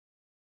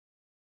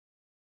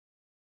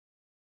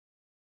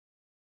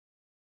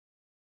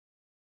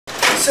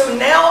So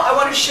now I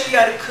want to show you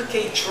how to cook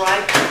a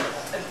dry caramel.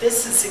 And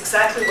this is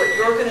exactly what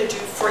you're going to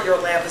do for your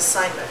lab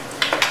assignment.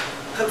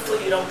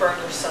 Hopefully you don't burn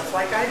yourself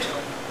like I do.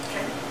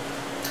 Okay?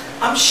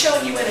 I'm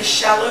showing you in a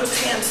shallow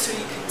pan so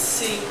you can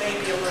see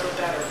maybe a little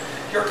better.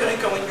 You're going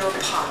to go in your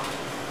pot.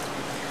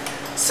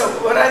 So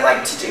what I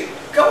like to do,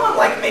 go on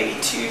like maybe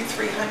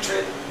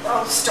 200-300.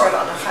 I'll start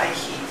on a high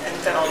heat and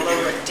then I'll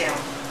lower it down.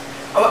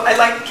 I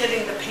like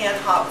getting the pan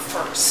hot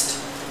first.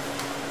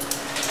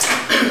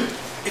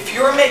 If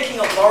you're making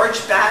a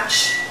large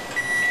batch,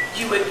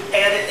 you would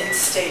add it in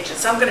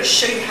stages. I'm going to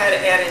show you how to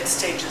add in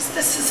stages.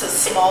 This is a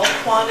small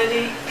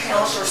quantity,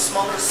 pounds or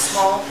small.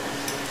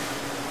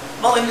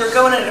 Well, when you're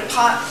going in a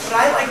pot, what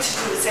I like to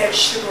do is add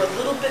sugar a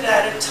little bit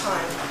at a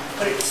time.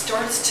 When it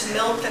starts to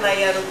melt, then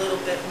I add a little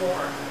bit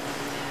more.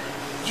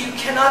 You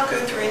cannot go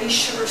through any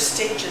sugar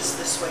stages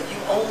this way. You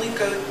only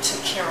go to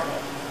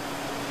caramel.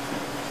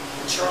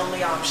 It's your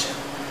only option.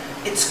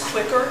 It's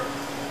quicker,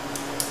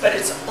 but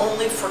it's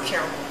only for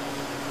caramel.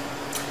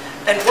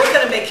 And we're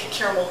going to make a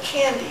caramel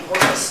candy. We're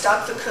going to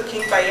stop the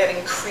cooking by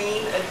adding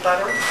cream and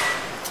butter.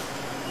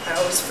 I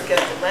always forget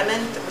the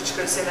lemon, which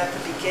goes in at the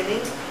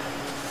beginning.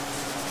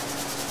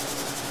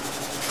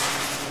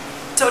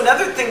 So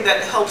another thing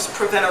that helps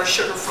prevent our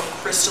sugar from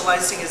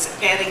crystallizing is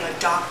adding a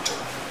doctor.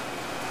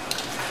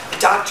 A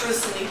doctor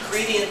is an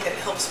ingredient that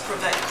helps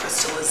prevent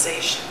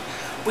crystallization.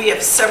 We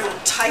have several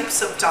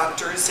types of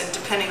doctors, and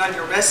depending on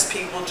your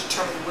recipe, will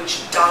determine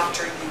which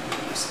doctor you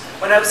use.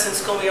 When I was in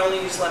school, we only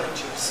used lemon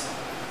juice.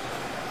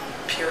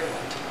 Period.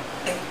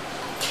 And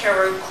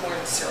Caro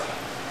corn syrup.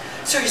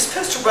 So you're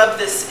supposed to rub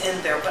this in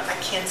there, but I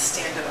can't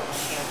stand it on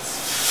my hands.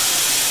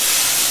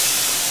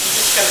 I'm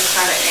just going to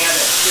kind of add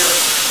it here.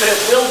 But it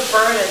will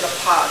burn in the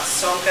pot,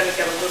 so I'm going to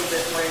get a little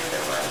bit more in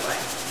there right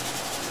away.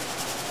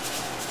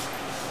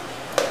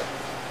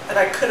 And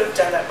I could have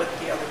done that with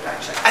the other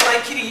batch. I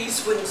like you to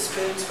use wooden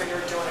spoons when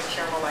you're doing a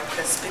caramel like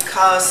this,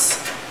 because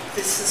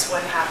this is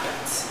what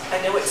happens. I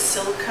know it's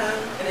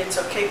silicone and it's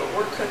okay, but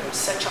we're cooking at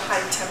such a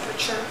high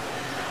temperature,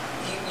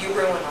 you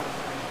ruin them.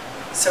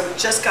 So we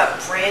just got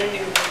brand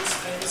new wooden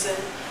spoons in.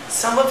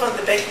 Some of them,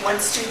 the Bake One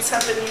students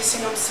have been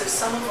using them, so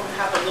some of them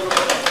have a little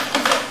bit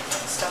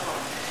of stuff on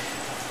them.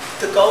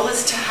 The goal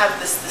is to have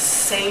this the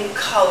same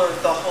color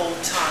the whole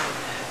time.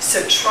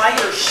 So try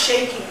your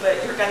shaking,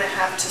 but you're going to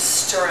have to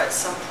stir at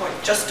some point.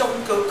 Just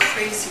don't go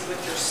crazy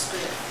with your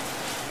spoon.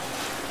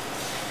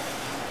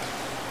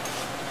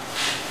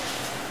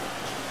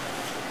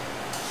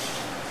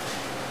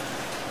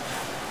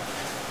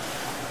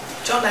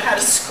 Don't know how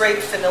to scrape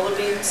vanilla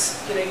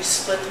beans. You know, you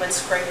split them and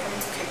scrape them.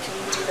 Okay, can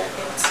you do that,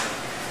 Nancy?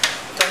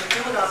 Don't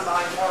do it on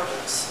my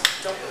marbles.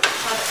 Don't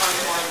cut it on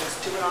marbles.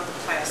 Do it on the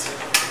plastic.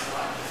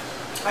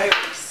 I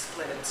already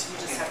split it, so you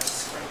just have to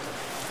scrape it.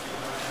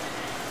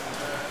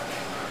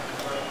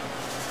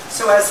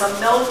 So as I'm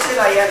melted,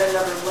 I add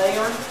another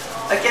layer.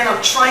 Again,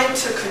 I'm trying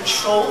to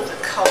control the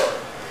color.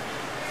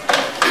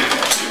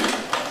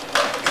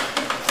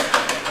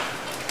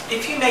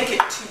 If you make it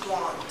too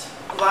blonde,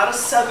 a lot of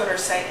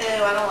Southerners say,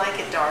 "Oh, I don't like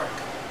it dark."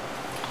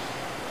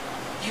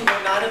 You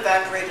will not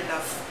evaporate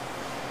enough.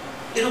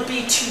 It'll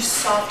be too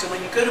soft, and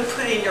when you go to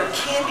put in your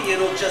candy,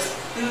 it'll just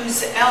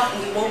ooze out,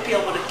 and you won't be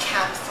able to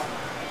cap them.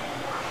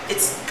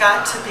 It's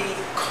got to be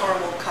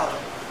caramel color.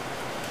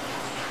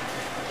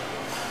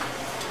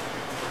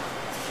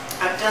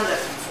 I've done that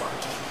before.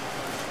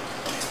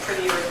 It's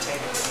pretty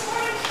irritating.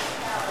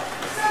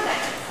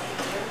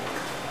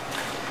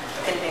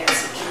 And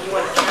Nancy, can you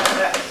want to cap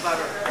that with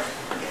butter?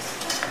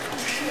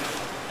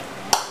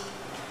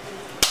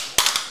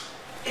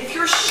 If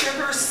your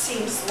sugar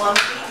seems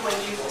lumpy when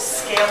you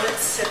scale it,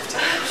 sift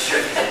it.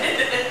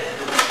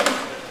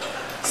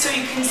 So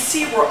you can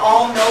see we're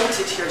all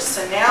melted here.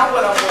 So now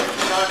what I'm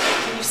working on,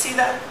 can you see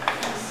that?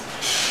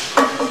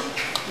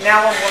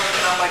 Now I'm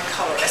working on my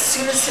color. As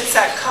soon as it's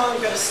that color,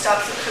 I'm going to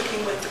stop the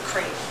cooking with the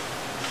cream.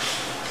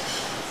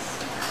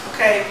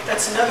 Okay,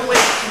 that's another way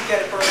you can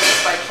get it burned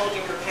is by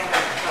holding your pan at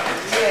the top.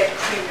 When you add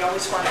cream, you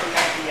always want to be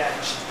on the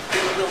edge. Do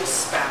a little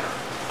spatter.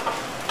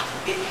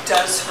 It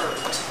does hurt.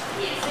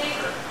 Do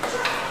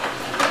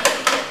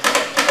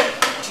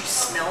you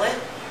smell it?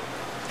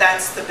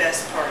 That's the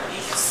best part.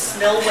 You can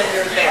smell when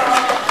you're there.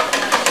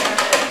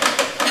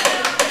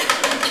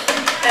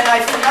 And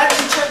I forgot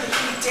to turn the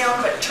heat down,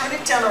 but turn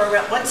it down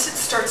around. Once it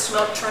starts to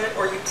melt, turn it,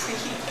 or you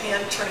preheat pan,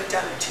 turn it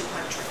down to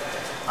 200.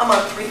 I'm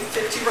on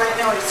 350 right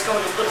now, and it's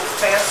going a little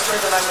faster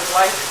than I would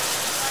like.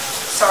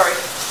 Sorry.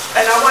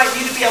 And I want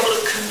you to be able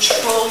to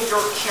control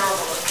your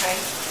caramel, okay?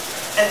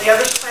 And the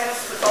other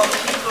class, with all the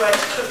people who had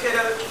to cook it,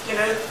 you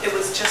know, it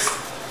was just,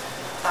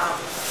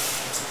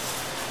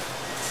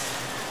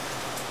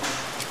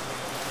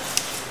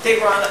 they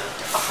were on a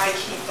high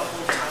heat the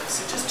whole time,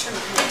 so just turn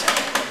the heat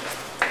down.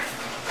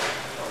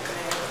 We're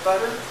going to add the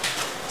butter.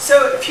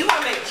 So if you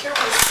want to make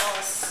caramel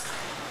sauce,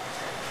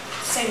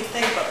 same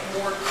thing, but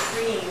more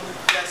cream,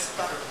 less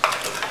butter.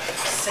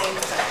 Same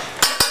thing.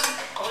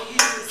 All you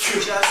do is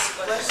adjust,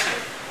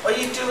 all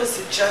you do is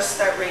adjust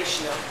that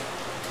ratio.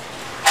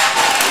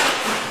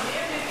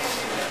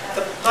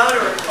 The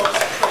butter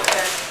helps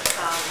prevent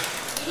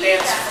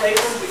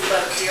flavor. We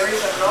love dairy,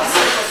 but it also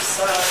helps,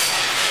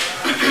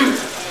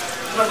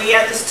 when we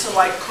add this to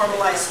like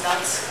caramelized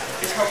nuts,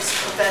 it helps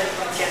prevent it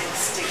from getting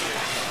sticky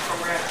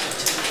from wrapping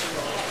to the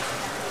canola.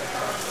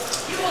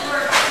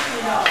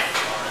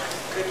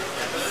 Good.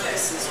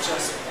 This is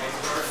just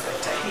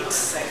perfect. I hate to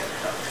say it,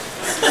 but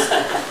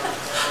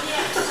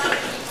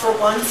for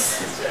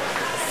once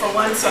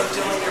I'm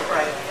doing it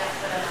right.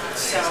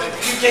 So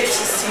you get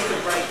to see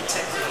the right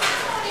technique.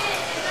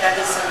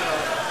 That is a no.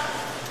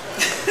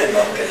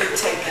 I'm going to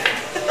take it.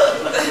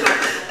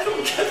 I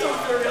don't get them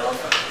very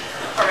often.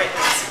 All right,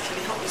 Nancy, can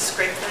you help me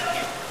scrape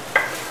that?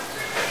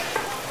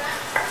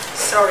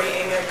 Sorry,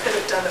 Amy, I could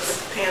have done it with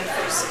the pan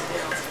facing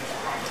down.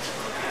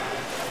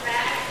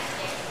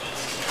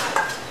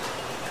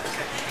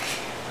 Okay.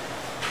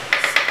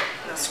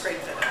 Now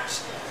scrape that out.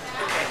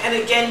 Okay, and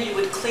again, you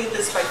would clean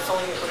this by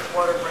filling it with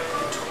water,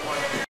 running into